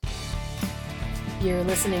You're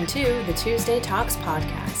listening to the Tuesday Talks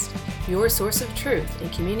podcast, your source of truth in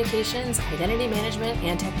communications, identity management,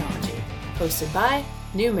 and technology. Hosted by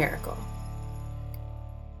Numerical.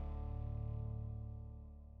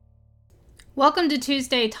 Welcome to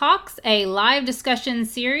Tuesday Talks, a live discussion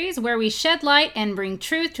series where we shed light and bring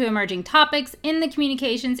truth to emerging topics in the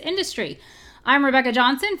communications industry. I'm Rebecca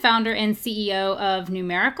Johnson, founder and CEO of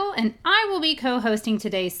Numerical, and I will be co-hosting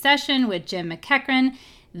today's session with Jim McEachran,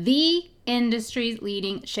 the industry's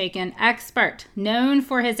leading Shaken expert, known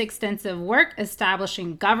for his extensive work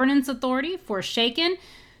establishing governance authority for Shaken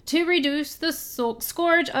to reduce the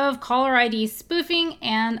scourge of caller ID spoofing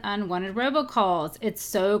and unwanted robocalls. It's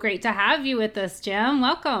so great to have you with us, Jim.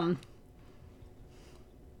 Welcome.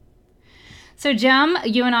 So, Jim,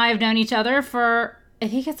 you and I have known each other for, I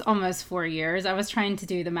think it's almost 4 years. I was trying to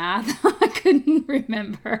do the math. I couldn't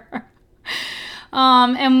remember.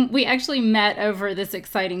 And we actually met over this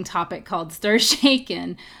exciting topic called Stir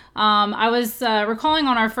Shaken. I was recalling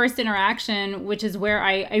on our first interaction, which is where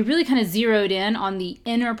I really kind of zeroed in on the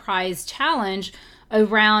enterprise challenge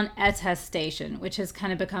around attestation, which has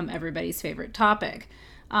kind of become everybody's favorite topic.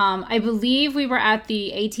 I believe we were at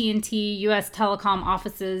the AT&T US Telecom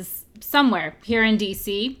offices somewhere here in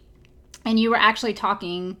DC, and you were actually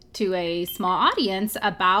talking to a small audience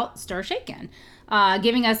about Stir Shaken,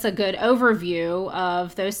 giving us a good overview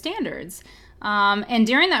of those standards. And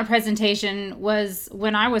during that presentation was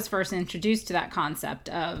when I was first introduced to that concept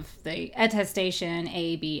of the attestation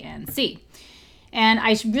A, B, and C. And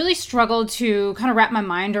I really struggled to kind of wrap my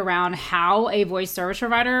mind around how a voice service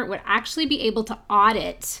provider would actually be able to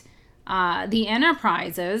audit the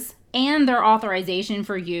enterprises and their authorization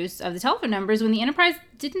for use of the telephone numbers when the enterprise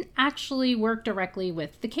didn't actually work directly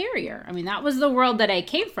with the carrier. I mean, that was the world that I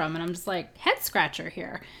came from, and I'm just like, head scratcher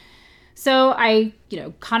here. So I,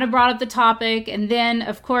 kind of brought up the topic, and then,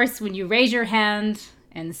 of course, when you raise your hand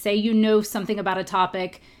and say you know something about a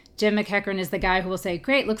topic, Jim McEachran is the guy who will say,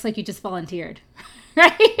 great, looks like you just volunteered.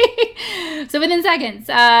 Right? So within seconds,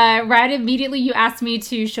 right immediately you asked me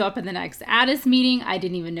to show up at the next ADIS meeting. I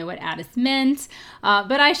didn't even know what ADIS meant,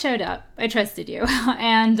 but I showed up. I trusted you.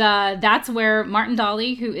 And that's where Martin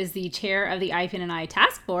Dolly, who is the chair of the IPN&I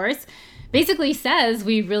task force, basically says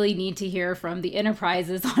we really need to hear from the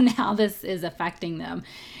enterprises on how this is affecting them.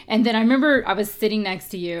 And then I remember I was sitting next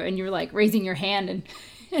to you and you were like raising your hand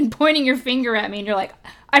and pointing your finger at me, and you're like,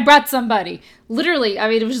 I brought somebody. Literally, I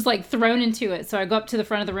mean, it was just like thrown into it. So I go up to the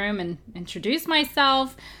front of the room and introduce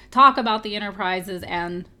myself, talk about the enterprises,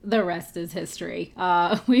 and the rest is history.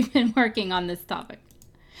 We've been working on this topic.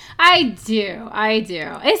 I do.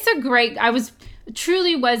 It's a great,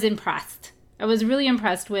 truly was impressed. I was really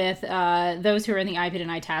impressed with those who are in the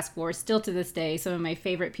IPN&I task force. Still to this day, some of my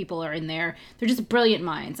favorite people are in there. They're just brilliant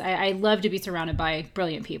minds. I love to be surrounded by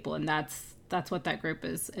brilliant people, and that's what that group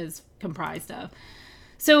is comprised of.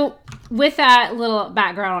 So with that little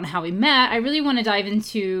background on how we met, I really want to dive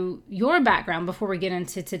into your background before we get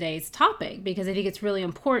into today's topic, because I think it's really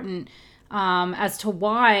important as to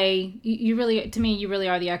why you really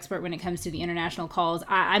are the expert when it comes to the international calls.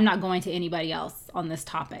 I'm not going to anybody else on this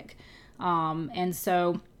topic. And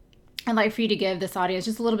so I'd like for you to give this audience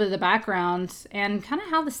just a little bit of the background and kind of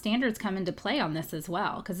how the standards come into play on this as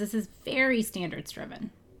well, because this is very standards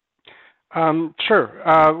driven. Sure.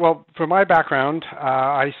 Well, for my background,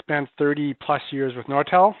 I spent 30 plus years with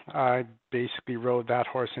Nortel. I basically rode that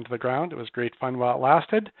horse into the ground. It was great fun while it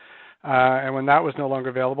lasted. And when that was no longer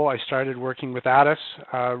available, I started working with ADIS,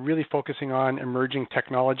 really focusing on emerging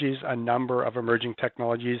technologies, a number of emerging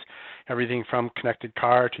technologies, everything from connected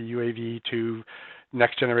car to UAV to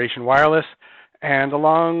next generation wireless. And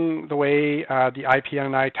along the way, the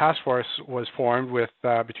IPN&I task force was formed with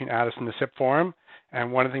between ADIS and the SIP Forum.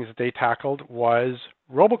 And one of the things that they tackled was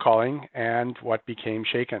robocalling and what became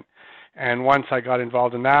Shaken. And once I got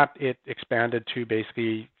involved in that, it expanded to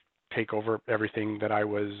basically take over everything that I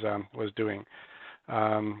was doing,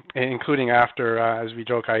 including after, as we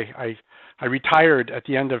joke, I retired at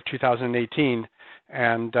the end of 2018,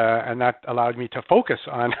 and that allowed me to focus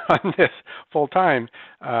on this full time.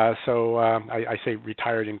 So I say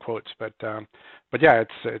retired in quotes, but yeah,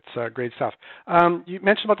 it's great stuff. You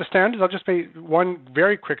mentioned about the standards. I'll just say one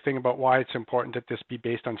very quick thing about why it's important that this be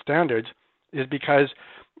based on standards is because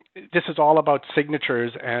this is all about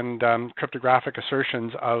signatures and cryptographic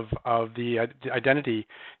assertions of the identity,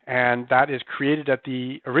 and that is created at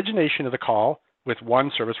the origination of the call with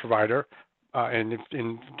one service provider, and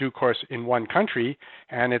in due course in one country,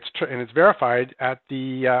 and it's verified at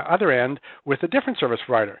the other end with a different service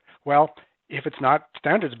provider. Well, if it's not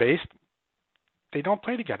standards based, they don't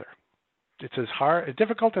play together. It's as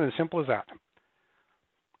difficult and as simple as that.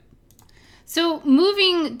 So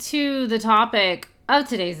moving to the topic of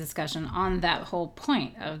today's discussion on that whole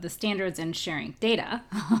point of the standards and sharing data.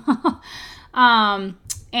 And,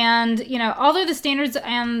 although the standards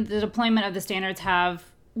and the deployment of the standards have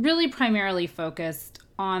really primarily focused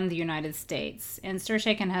on the United States, and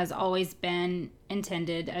STIR/SHAKEN has always been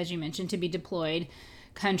intended, as you mentioned, to be deployed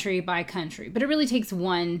country by country. But it really takes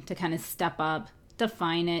one to kind of step up,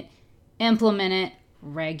 define it, implement it,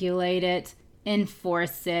 regulate it,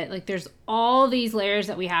 enforce it. Like there's all these layers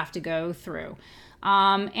that we have to go through.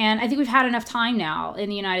 And I think we've had enough time now in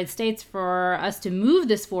the United States for us to move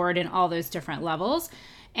this forward in all those different levels.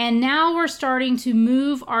 And now we're starting to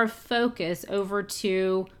move our focus over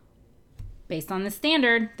to, based on the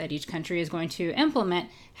standard that each country is going to implement,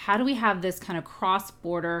 how do we have this kind of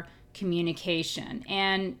cross-border communication?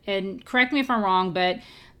 And correct me if I'm wrong, but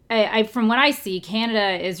I from what I see,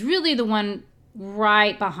 Canada is really the one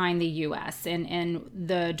right behind the U.S. and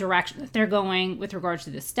the direction that they're going with regards to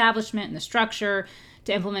the establishment and the structure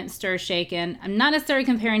to implement STIR/SHAKEN. I'm not necessarily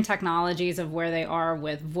comparing technologies of where they are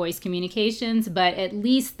with voice communications, but at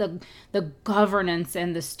least the governance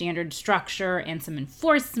and the standard structure and some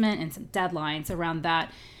enforcement and some deadlines around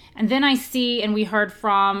that. And then I see, and we heard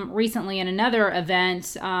from recently in another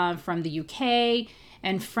event from the UK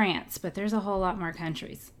and France, but there's a whole lot more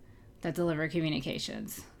countries that deliver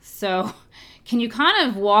communications. So can you kind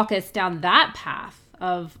of walk us down that path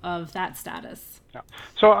of that status? Yeah.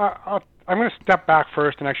 So I'm going to step back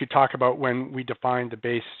first and actually talk about when we defined the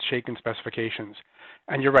base SHAKEN specifications.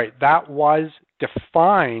 And you're right, that was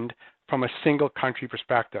defined from a single country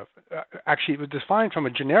perspective. Actually, it was defined from a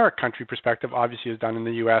generic country perspective, obviously it was done in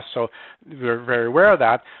the US, so we're very aware of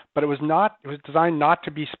that, but it was designed not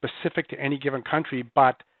to be specific to any given country,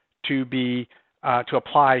 but to be to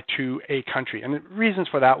apply to a country. And the reasons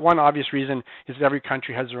for that, one obvious reason is that every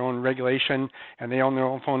country has their own regulation and they own their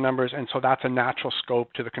own phone numbers, and so that's a natural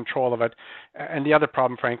scope to the control of it. And the other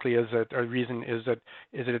problem, frankly, is that, or reason is that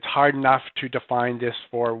it's hard enough to define this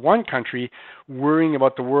for one country, worrying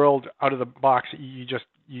about the world out of the box, you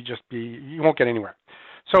won't get anywhere.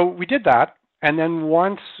 So we did that. And then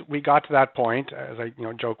once we got to that point, as I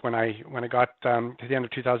joke, when I got to the end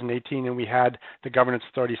of 2018 and we had the governance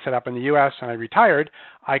authority set up in the U.S. and I retired,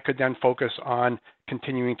 I could then focus on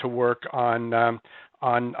continuing to work on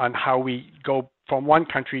how we go from one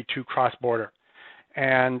country to cross-border.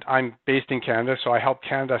 And I'm based in Canada, so I helped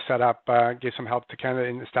Canada set up, gave some help to Canada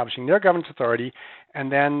in establishing their governance authority,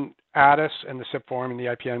 and then ATIS and the SIP forum and the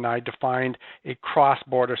IPN and I defined a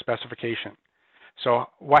cross-border specification. So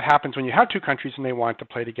what happens when you have two countries and they want to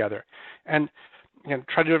play together? And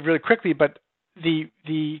try to do it really quickly, but the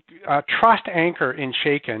trust anchor in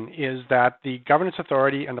SHAKEN is that the governance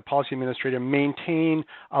authority and the policy administrator maintain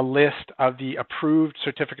a list of the approved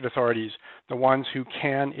certificate authorities, the ones who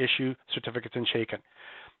can issue certificates in SHAKEN.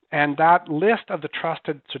 And that list of the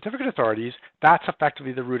trusted certificate authorities, that's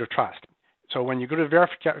effectively the root of trust. So when you go to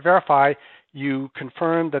verify, you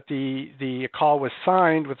confirm that the call was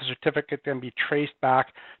signed with a certificate, then be traced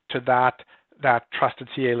back to that trusted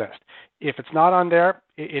CA list. If it's not on there,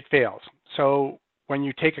 it fails. So when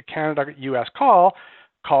you take a Canada-US call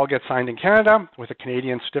gets signed in Canada with a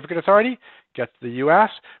Canadian certificate authority, gets to the US,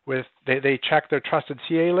 they check their trusted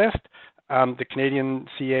CA list. The Canadian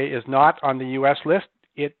CA is not on the US list,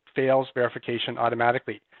 it fails verification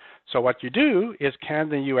automatically. So what you do is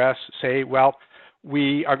Canada and the US say, well,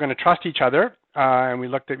 we are going to trust each other, and we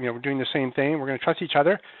looked at, we're doing the same thing, we're going to trust each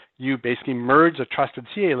other. You basically merge the trusted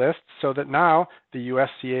CA list so that now the US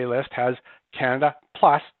CA list has Canada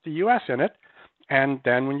plus the US in it, and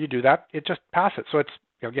then when you do that, it just passes. So it's,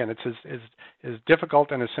 again, it's as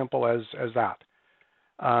difficult and as simple as that.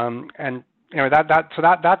 And anyway,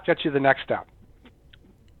 that gets you the next step.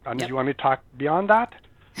 Yep. Do you want me to talk beyond that?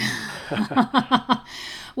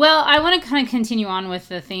 Well, I want to kind of continue on with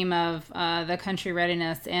the theme of the country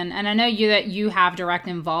readiness, and I know that you have direct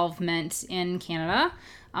involvement in Canada.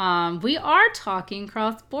 We are talking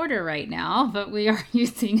cross-border right now, but we are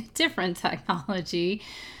using different technology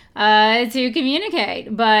to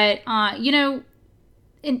communicate. But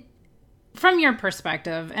from your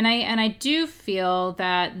perspective, and I do feel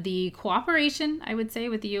that the cooperation, I would say,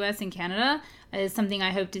 with the U.S. and Canada is something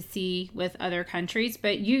I hope to see with other countries.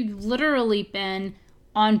 But you've literally been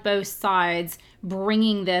on both sides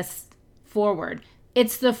bringing this forward.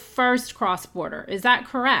 It's the first cross-border. Is that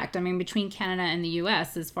correct? I mean, between Canada and the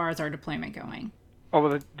U.S. as far as our deployment going? Oh,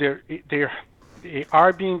 well, they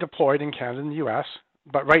are being deployed in Canada and the U.S.,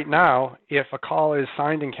 but right now, if a call is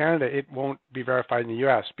signed in Canada, it won't be verified in the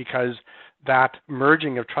U.S. because that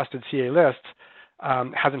merging of trusted CA lists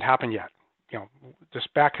hasn't happened yet. the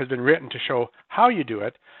spec has been written to show how you do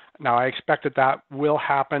it. Now, I expect that will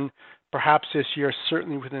happen perhaps this year,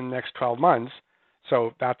 certainly within the next 12 months.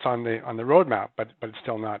 So that's on the roadmap, but it's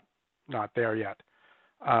still not there yet.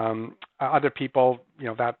 Other people,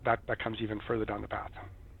 that comes even further down the path.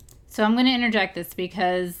 So I'm going to interject this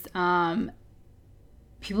because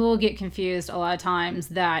people will get confused a lot of times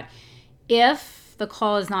that if the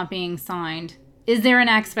call is not being signed, is there an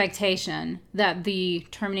expectation that the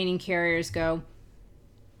terminating carriers go,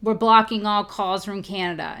 we're blocking all calls from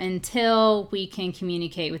Canada until we can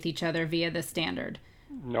communicate with each other via the standard?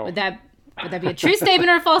 No. Would that be a true statement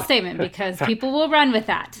or a false statement? Because people will run with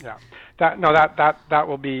that. Yeah. That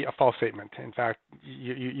will be a false statement. In fact,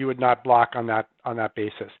 you would not block on that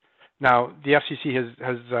basis. Now, the FCC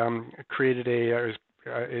has created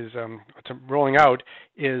rolling out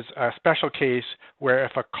is a special case where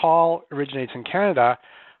if a call originates in Canada,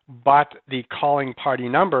 but the calling party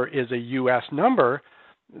number is a U.S. number,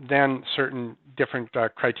 then certain different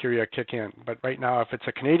criteria kick in. But right now, if it's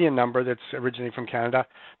a Canadian number that's originating from Canada,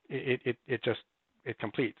 it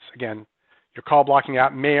completes. Again, your call blocking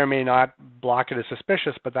app may or may not block it as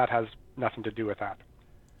suspicious, but that has nothing to do with that.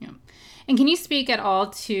 Yeah. And can you speak at all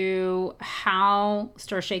to how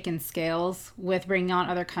StirShaken scales with bringing on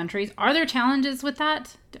other countries? Are there challenges with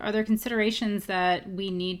that? Are there considerations that we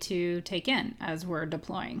need to take in as we're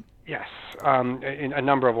deploying? Yes, in a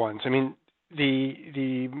number of ones. I mean,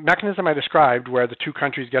 the mechanism I described where the two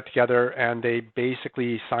countries get together and they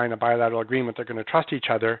basically sign a bilateral agreement they're going to trust each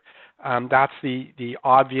other, that's the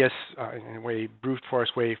obvious, in a way, brute force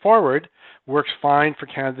way forward. Works fine for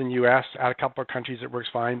Canada and U.S. At a couple of countries it works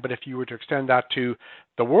fine, but if you were to extend that to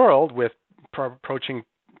the world with approaching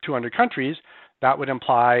 200 countries, that would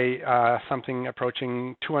imply something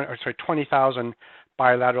approaching 20,000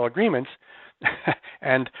 bilateral agreements,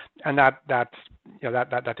 and that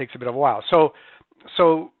takes a bit of a while. So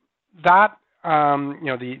that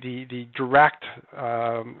the direct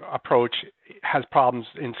approach has problems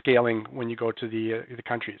in scaling when you go to the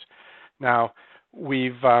countries. Now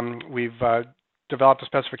we've developed a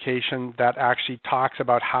specification that actually talks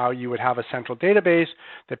about how you would have a central database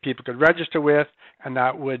that people could register with, and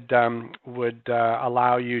that would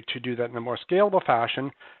allow you to do that in a more scalable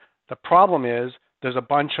fashion. The problem is there's a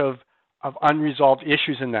bunch of unresolved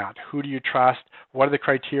issues in that. Who do you trust? What are the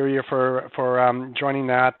criteria for joining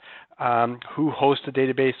that? Who hosts the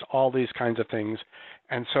database? All these kinds of things.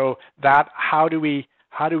 And so that how do we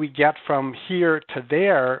get from here to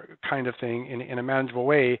there kind of thing in a manageable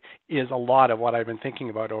way is a lot of what I've been thinking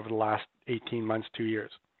about over the last 18 months, 2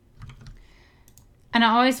 years. And I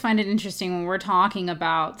always find it interesting when we're talking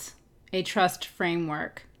about a trust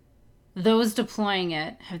framework. Those deploying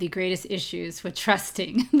it have the greatest issues with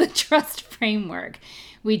trusting the trust framework.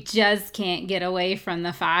 We just can't get away from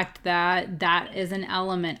the fact that that is an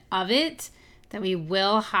element of it, that we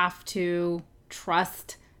will have to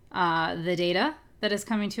trust the data that is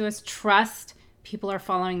coming to us, trust people are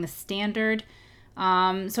following the standard.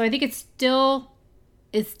 So I think it still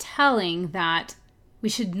is telling that we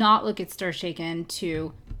should not look at StirShaken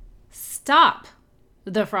to stop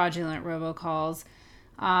the fraudulent robocalls,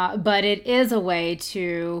 but it is a way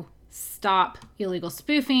to stop illegal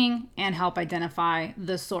spoofing and help identify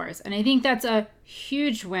the source. And I think that's a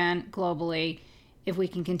huge win globally if we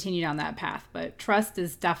can continue down that path. But trust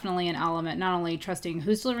is definitely an element, not only trusting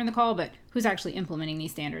who's delivering the call, but who's actually implementing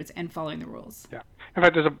these standards and following the rules. Yeah. In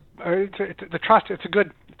fact, the trust. It's a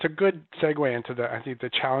good segue into the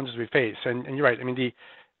challenges we face. And you're right. I mean,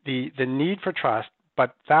 the need for trust,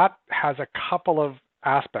 but that has a couple of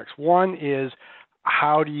aspects. One is,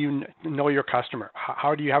 how do you know your customer?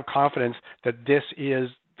 How do you have confidence that this is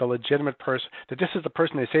the legitimate person, that this is the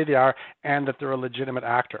person they say they are, and that they're a legitimate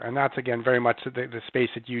actor? And that's, again, very much the space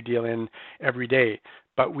that you deal in every day.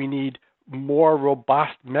 But we need more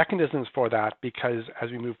robust mechanisms for that, because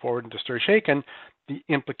as we move forward into StirShaken, the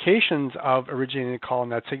implications of originating a call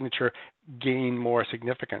and that signature gain more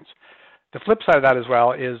significance. The flip side of that as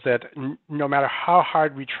well is that no matter how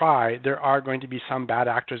hard we try, there are going to be some bad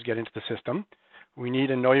actors get into the system. We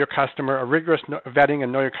need a know your customer, a rigorous vetting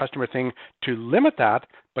and know your customer thing to limit that,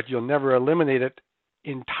 but you'll never eliminate it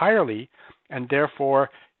entirely. And therefore,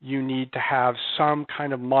 you need to have some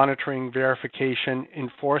kind of monitoring, verification,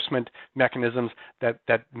 enforcement mechanisms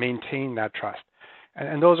that maintain that trust.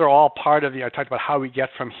 And those are all part of I talked about how we get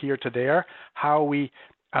from here to there, how we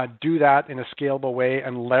do that in a scalable way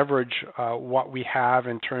and leverage what we have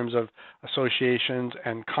in terms of associations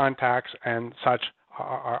and contacts and such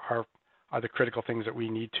are the critical things that we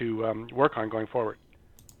need to work on going forward.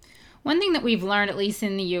 One thing that we've learned, at least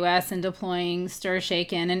in the U.S. in deploying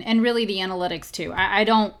StirShaken and really the analytics too, I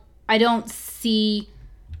don't I don't see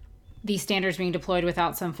these standards being deployed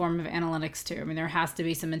without some form of analytics too. I mean, there has to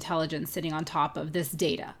be some intelligence sitting on top of this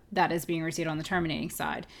data that is being received on the terminating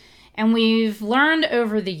side. And we've learned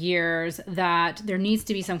over the years that there needs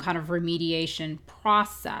to be some kind of remediation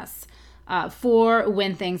process for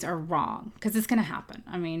when things are wrong, because it's going to happen.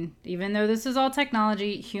 I mean, even though this is all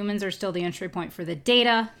technology, humans are still the entry point for the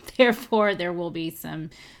data. Therefore, there will be some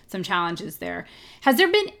challenges there. Has there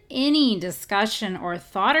been any discussion or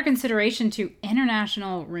thought or consideration to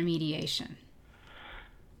international remediation?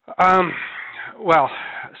 I'm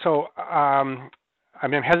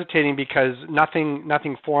hesitating because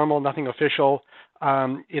nothing formal, nothing official.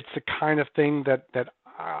 It's the kind of thing that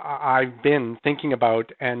I've been thinking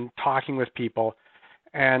about and talking with people,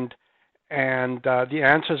 and the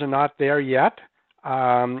answers are not there yet.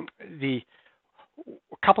 A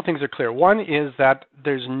couple things are clear. One is that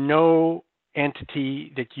there's no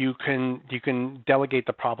entity that you can delegate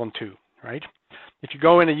the problem to, right? If you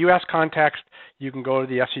go in a U.S. context, you can go to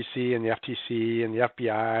the FCC and the FTC and the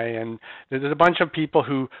FBI, and there's a bunch of people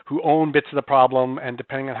who own bits of the problem, and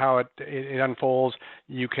depending on how it unfolds,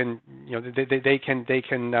 they can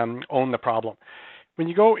own the problem. When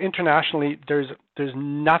you go internationally, there's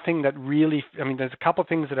nothing that really, there's a couple of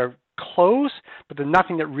things that are close, but there's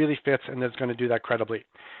nothing that really fits and that's going to do that credibly.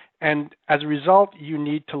 And as a result, you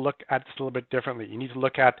need to look at this a little bit differently. You need to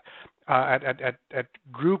look at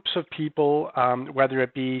groups of people, whether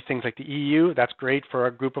it be things like the EU. That's great for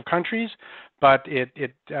a group of countries, but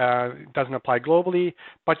it doesn't apply globally.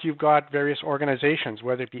 But you've got various organizations,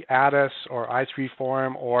 whether it be ADIS or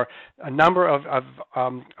I3Forum or a number of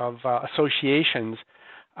associations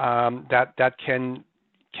that can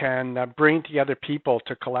bring together people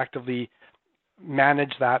to collectively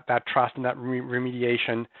manage that trust and that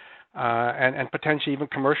remediation, and potentially even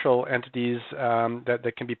commercial entities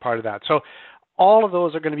that can be part of that. So all of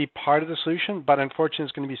those are going to be part of the solution, but unfortunately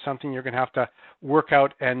it's going to be something you're going to have to work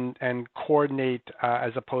out and coordinate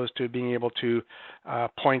as opposed to being able to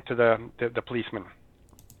point to the policeman.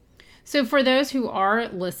 So for those who are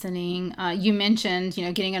listening, you mentioned,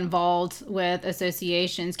 getting involved with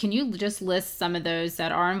associations. Can you just list some of those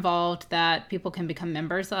that are involved that people can become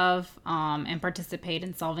members of and participate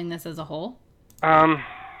in solving this as a whole?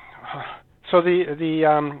 So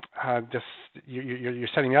you're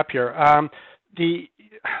setting me up here.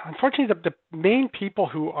 Unfortunately, the main people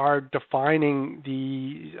who are defining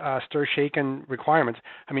the STIR-SHAKEN requirements.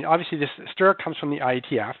 Obviously, this STIR comes from the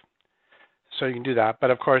IETF. So you can do that.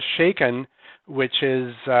 But of course, SHAKEN, which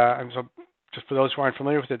is, so just for those who aren't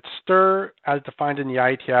familiar with it, STIR, as defined in the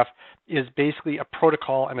IETF, is basically a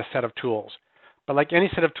protocol and a set of tools. But like any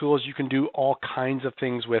set of tools, you can do all kinds of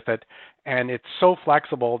things with it. And it's so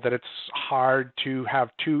flexible that it's hard to have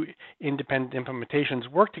two independent implementations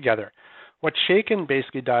work together. What SHAKEN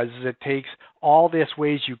basically does is it takes all these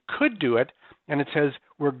ways you could do it, and it says,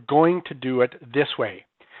 we're going to do it this way.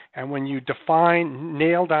 And when you define,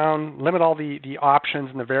 nail down, limit all the options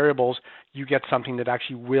and the variables, you get something that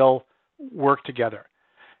actually will work together.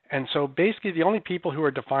 And so basically the only people who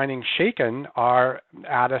are defining SHAKEN are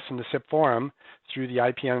ADIS and the SIP Forum through the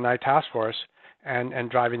IPN and I Task Force and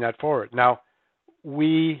driving that forward. Now,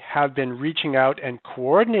 we have been reaching out and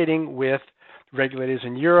coordinating with regulators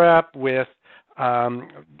in Europe, with a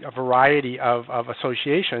variety of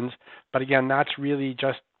associations, but again, that's really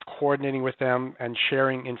just coordinating with them and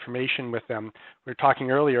sharing information with them. We were talking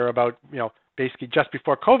earlier about, basically just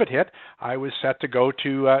before COVID hit, I was set to go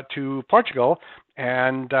to Portugal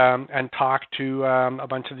and talk to a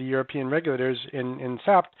bunch of the European regulators in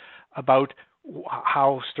SEPT about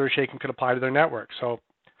how STIR-SHAKEN could apply to their network. So,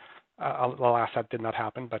 alas, that did not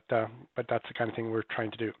happen, but that's the kind of thing we're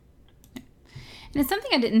trying to do. And it's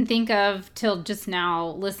something I didn't think of till just now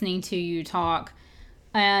listening to you talk.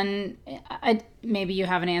 And maybe you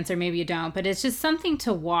have an answer, maybe you don't, but it's just something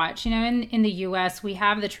to watch. In the U.S., we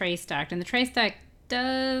have the TRACE Act, and the TRACE Act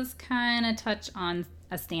does kind of touch on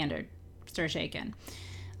a standard, STIR-SHAKEN.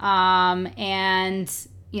 And,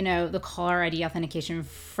 the caller ID authentication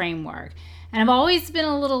framework. And I've always been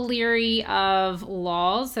a little leery of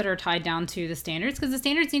laws that are tied down to the standards, because the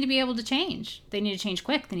standards need to be able to change. They need to change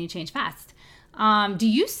quick. They need to change fast. Do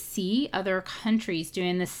you see other countries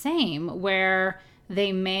doing the same, where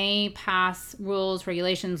they may pass rules,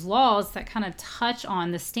 regulations, laws that kind of touch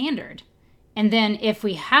on the standard? And then if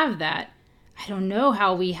we have that, I don't know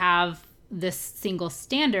how we have this single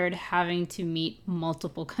standard having to meet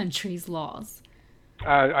multiple countries' laws.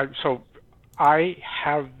 So I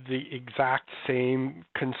have the exact same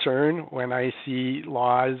concern when I see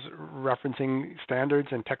laws referencing standards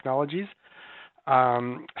and technologies.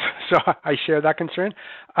 So I share that concern.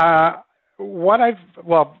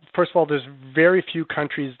 First of all, there's very few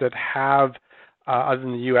countries that have, other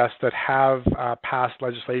than the U.S., that have passed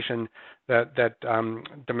legislation that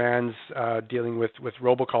demands dealing with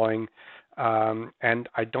robocalling, and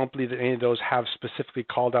I don't believe that any of those have specifically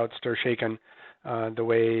called out stir shaken the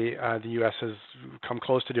way the U.S. has come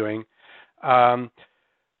close to doing. But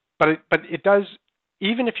it does.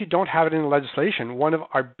 Even if you don't have it in the legislation, one of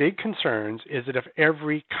our big concerns is that if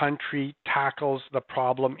every country tackles the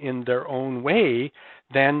problem in their own way,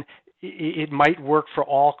 then it might work for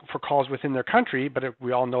calls within their country, but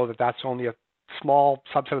we all know that that's only a small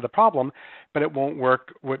subset of the problem, but it won't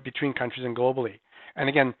work between countries and globally. And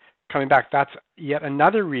again, coming back, that's yet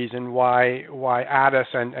another reason why Addis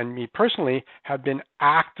and me personally have been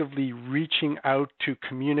actively reaching out to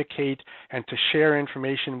communicate and to share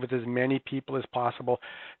information with as many people as possible.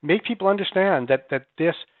 Make people understand that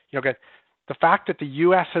this, the fact that the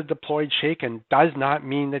U.S. has deployed Shaken does not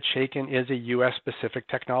mean that Shaken is a U.S. specific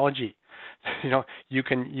technology. You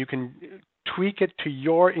can tweak it to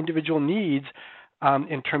your individual needs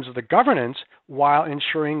in terms of the governance, while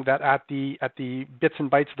ensuring that at the bits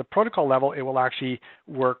and bytes of the protocol level, it will actually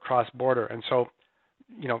work cross-border. And so,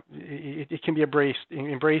 it can be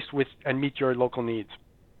embraced with and meet your local needs.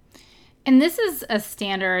 And this is a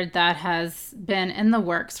standard that has been in the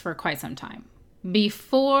works for quite some time.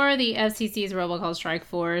 Before the FCC's robocall strike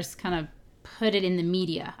force kind of put it in the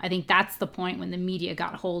media, I think that's the point when the media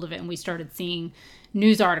got hold of it and we started seeing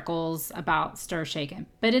news articles about stir shaken.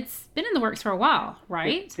 But it's been in the works for a while,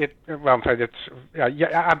 right?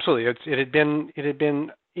 Absolutely. It had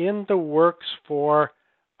been in the works for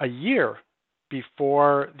a year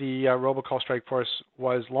before the robocall strike force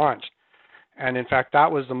was launched, and in fact,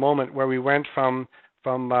 that was the moment where we went from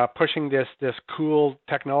pushing this cool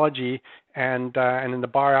technology and in the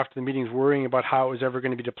bar after the meetings worrying about how it was ever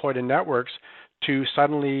going to be deployed in networks to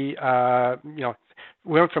suddenly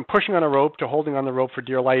we went from pushing on a rope to holding on the rope for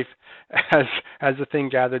dear life as the thing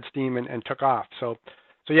gathered steam and took off. So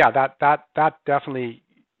yeah, that definitely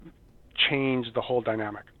changed the whole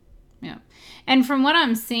dynamic. Yeah. And from what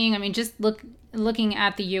I'm seeing, I mean, just looking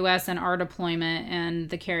at the U.S. and our deployment and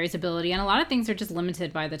the carrier's ability, and a lot of things are just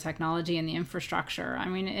limited by the technology and the infrastructure. I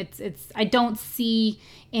mean, I don't see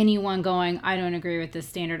anyone going, I don't agree with this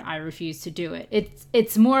standard, I refuse to do it.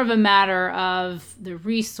 It's more of a matter of the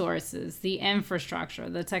resources, the infrastructure,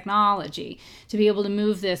 the technology to be able to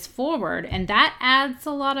move this forward. And that adds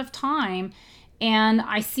a lot of time. And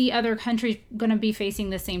I see other countries going to be facing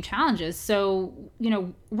the same challenges. So,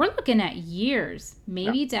 we're looking at years,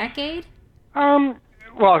 maybe decade.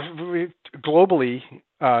 Globally,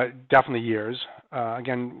 definitely years.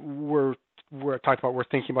 Again, we're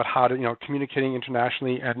thinking about how to, communicating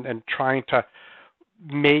internationally and trying to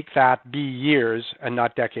make that be years and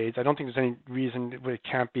not decades. I don't think there's any reason it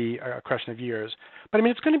can't be a question of years. But I mean,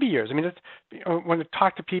 it's going to be years. I mean, when I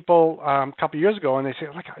talk to people a couple of years ago and they say,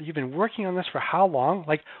 "Look, you've been working on this for how long?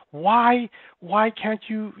 Like, why can't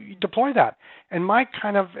you deploy that?" And my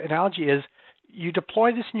kind of analogy is, you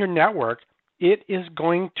deploy this in your network, it is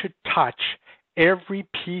going to touch every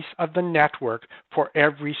piece of the network for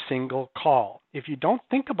every single call. If you don't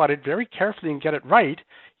think about it very carefully and get it right,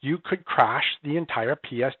 you could crash the entire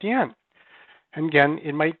PSTN. And again,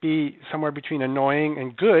 it might be somewhere between annoying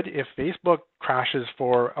and good if Facebook crashes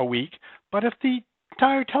for a week, but if the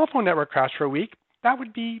entire telephone network crashed for a week, that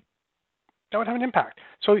would have an impact.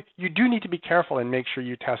 So you do need to be careful and make sure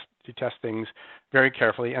you test things very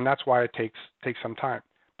carefully, and that's why it takes some time.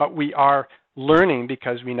 But we are learning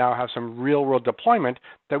because we now have some real-world deployment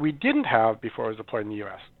that we didn't have before it was deployed in the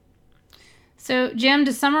U.S. So, Jim,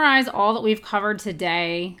 to summarize all that we've covered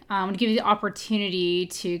today, I'm going to give you the opportunity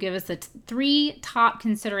to give us the 3 top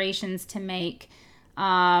considerations to make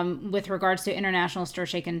with regards to international stir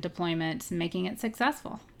shaken deployment and making it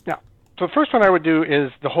successful. Yeah. So the first one I would do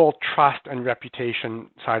is the whole trust and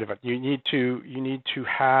reputation side of it. You need to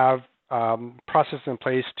have processes in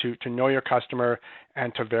place to know your customer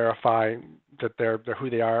and to verify that they're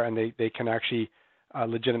who they are and they can actually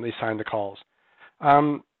legitimately sign the calls.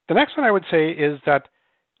 The next one I would say is that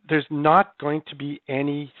there's not going to be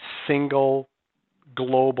any single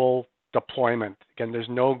global deployment. Again, there's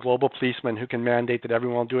no global policeman who can mandate that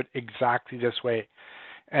everyone will do it exactly this way.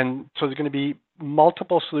 And so there's going to be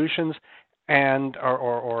multiple solutions and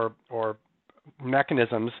or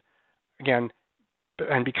mechanisms, again,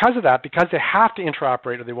 and because of that, because they have to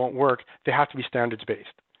interoperate or they won't work, they have to be standards-based.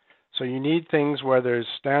 So you need things where there's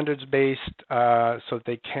standards-based so that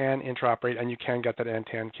they can interoperate and you can get that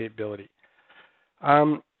end-to-end capability.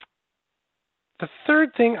 The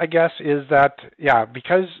third thing, I guess, is that,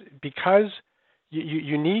 because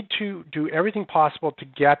you need to do everything possible to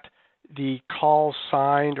get the call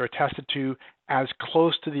signed or attested to as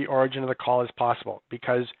close to the origin of the call as possible,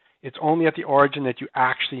 because it's only at the origin that you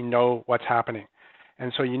actually know what's happening.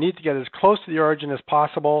 And so you need to get as close to the origin as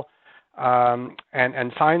possible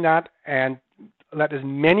and sign that, and let as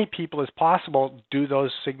many people as possible do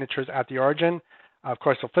those signatures at the origin. Of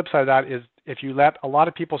course, the flip side of that is if you let a lot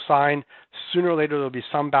of people sign, sooner or later there'll be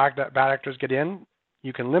some bad actors get in.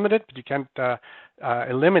 You can limit it, but you can't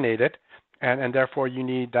eliminate it, and therefore you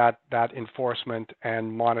need that enforcement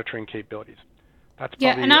and monitoring capabilities.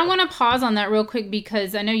 Yeah, and I want to pause on that real quick,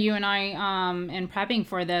 because I know you and I, in prepping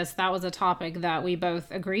for this, that was a topic that we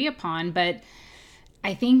both agree upon, but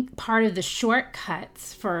I think part of the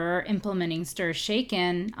shortcuts for implementing Stir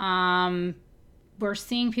Shaken, we're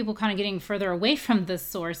seeing people kind of getting further away from the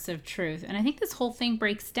source of truth. And I think this whole thing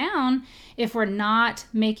breaks down if we're not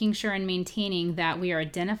making sure and maintaining that we are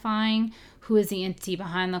identifying who is the entity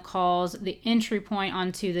behind the calls, the entry point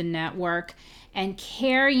onto the network, and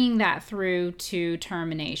carrying that through to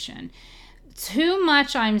termination. Too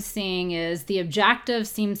much I'm seeing is the objective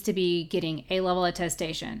seems to be getting A-level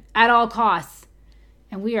attestation at all costs.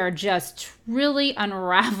 And we are just really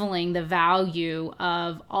unraveling the value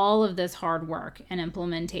of all of this hard work and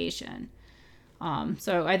implementation.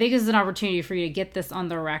 So I think this is an opportunity for you to get this on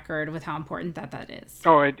the record with how important that is.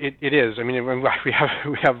 Oh, it is. I mean, we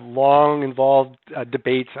have long involved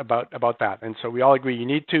debates about that, and so we all agree you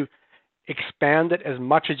need to expand it as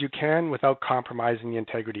much as you can without compromising the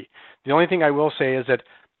integrity. The only thing I will say is that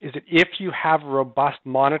if you have robust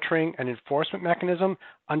monitoring and enforcement mechanism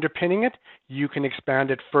underpinning it, you can expand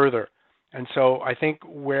it further. And so I think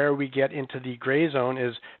where we get into the gray zone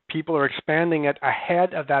is people are expanding it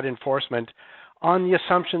ahead of that enforcement on the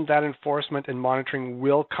assumption that enforcement and monitoring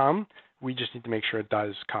will come. We just need to make sure it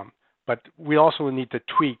does come. But we also need to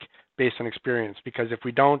tweak based on experience, because if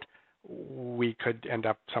we don't, we could end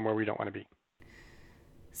up somewhere we don't want to be.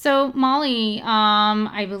 So, Molly,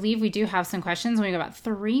 I believe we do have some questions. We have about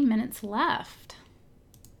 3 minutes left.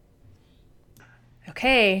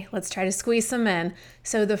 Okay, let's try to squeeze some in.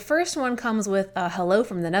 So the first one comes with a hello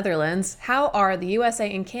from the Netherlands. How are the USA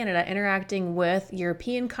and Canada interacting with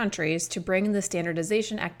European countries to bring the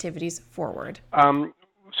standardization activities forward?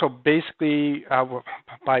 So basically,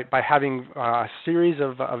 by having a series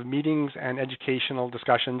of meetings and educational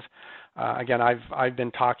discussions, again, I've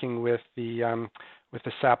been talking with the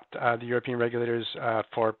SEPT, the European regulators,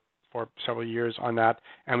 for several years on that,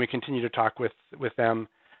 and we continue to talk with them.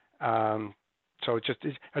 So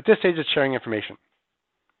at this stage, it's sharing information.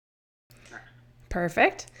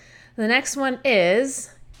 Perfect. The next one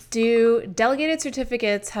is, do delegated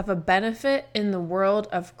certificates have a benefit in the world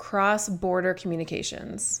of cross-border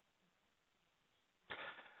communications?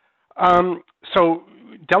 So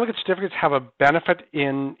delegate certificates have a benefit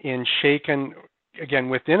in Shaken, again,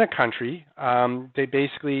 within a country. They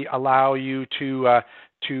basically allow you to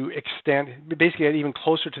extend, basically get even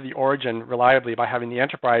closer to the origin reliably by having the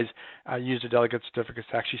enterprise use the delegate certificates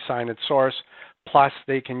to actually sign its source. Plus,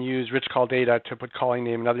 they can use rich call data to put calling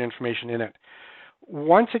name and other information in it.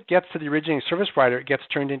 Once it gets to the originating service provider, it gets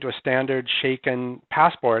turned into a standard Shaken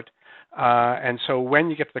passport. And so when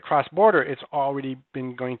you get to the cross-border, it's already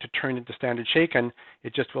been going to turn into standard Shaken.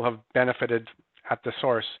 It just will have benefited at the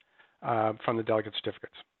source from the delegate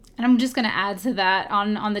certificates. And I'm just going to add to that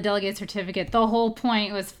on the delegate certificate. The whole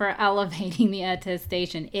point was for elevating the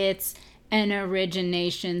attestation. It's an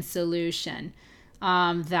origination solution.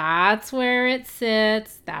 That's where it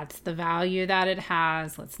sits. That's the value that it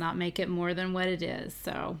has. Let's not make it more than what it is.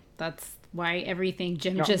 So that's why everything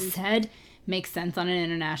Jim just said makes sense on an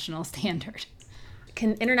international standard.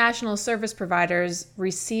 Can international service providers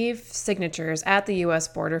receive signatures at the U.S.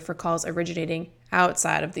 border for calls originating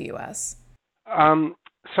outside of the U.S.?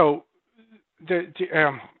 So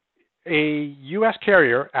a U.S.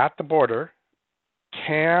 carrier at the border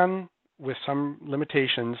can, with some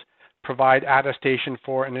limitations, provide attestation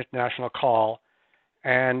for an international call,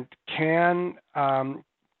 and can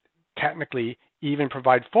technically even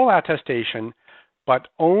provide full attestation, but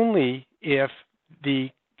only if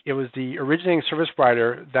it was the originating service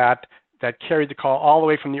provider that carried the call all the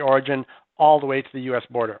way from the origin all the way to the U.S.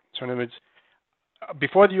 border. So in other words,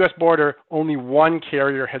 before the U.S. border, only one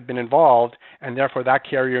carrier had been involved, and therefore that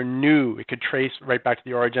carrier knew it could trace right back to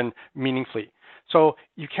the origin meaningfully. So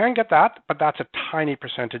you can get that, but that's a tiny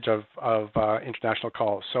percentage of international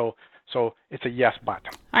calls. So it's a yes, but.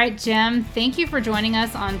 All right, Jim, thank you for joining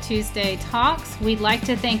us on Tuesday Talks. We'd like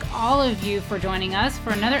to thank all of you for joining us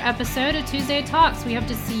for another episode of Tuesday Talks. We hope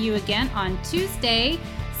to see you again on Tuesday,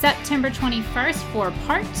 September 21st for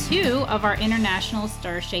part 2 of our International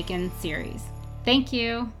Stir Shaken series. Thank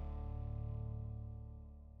you.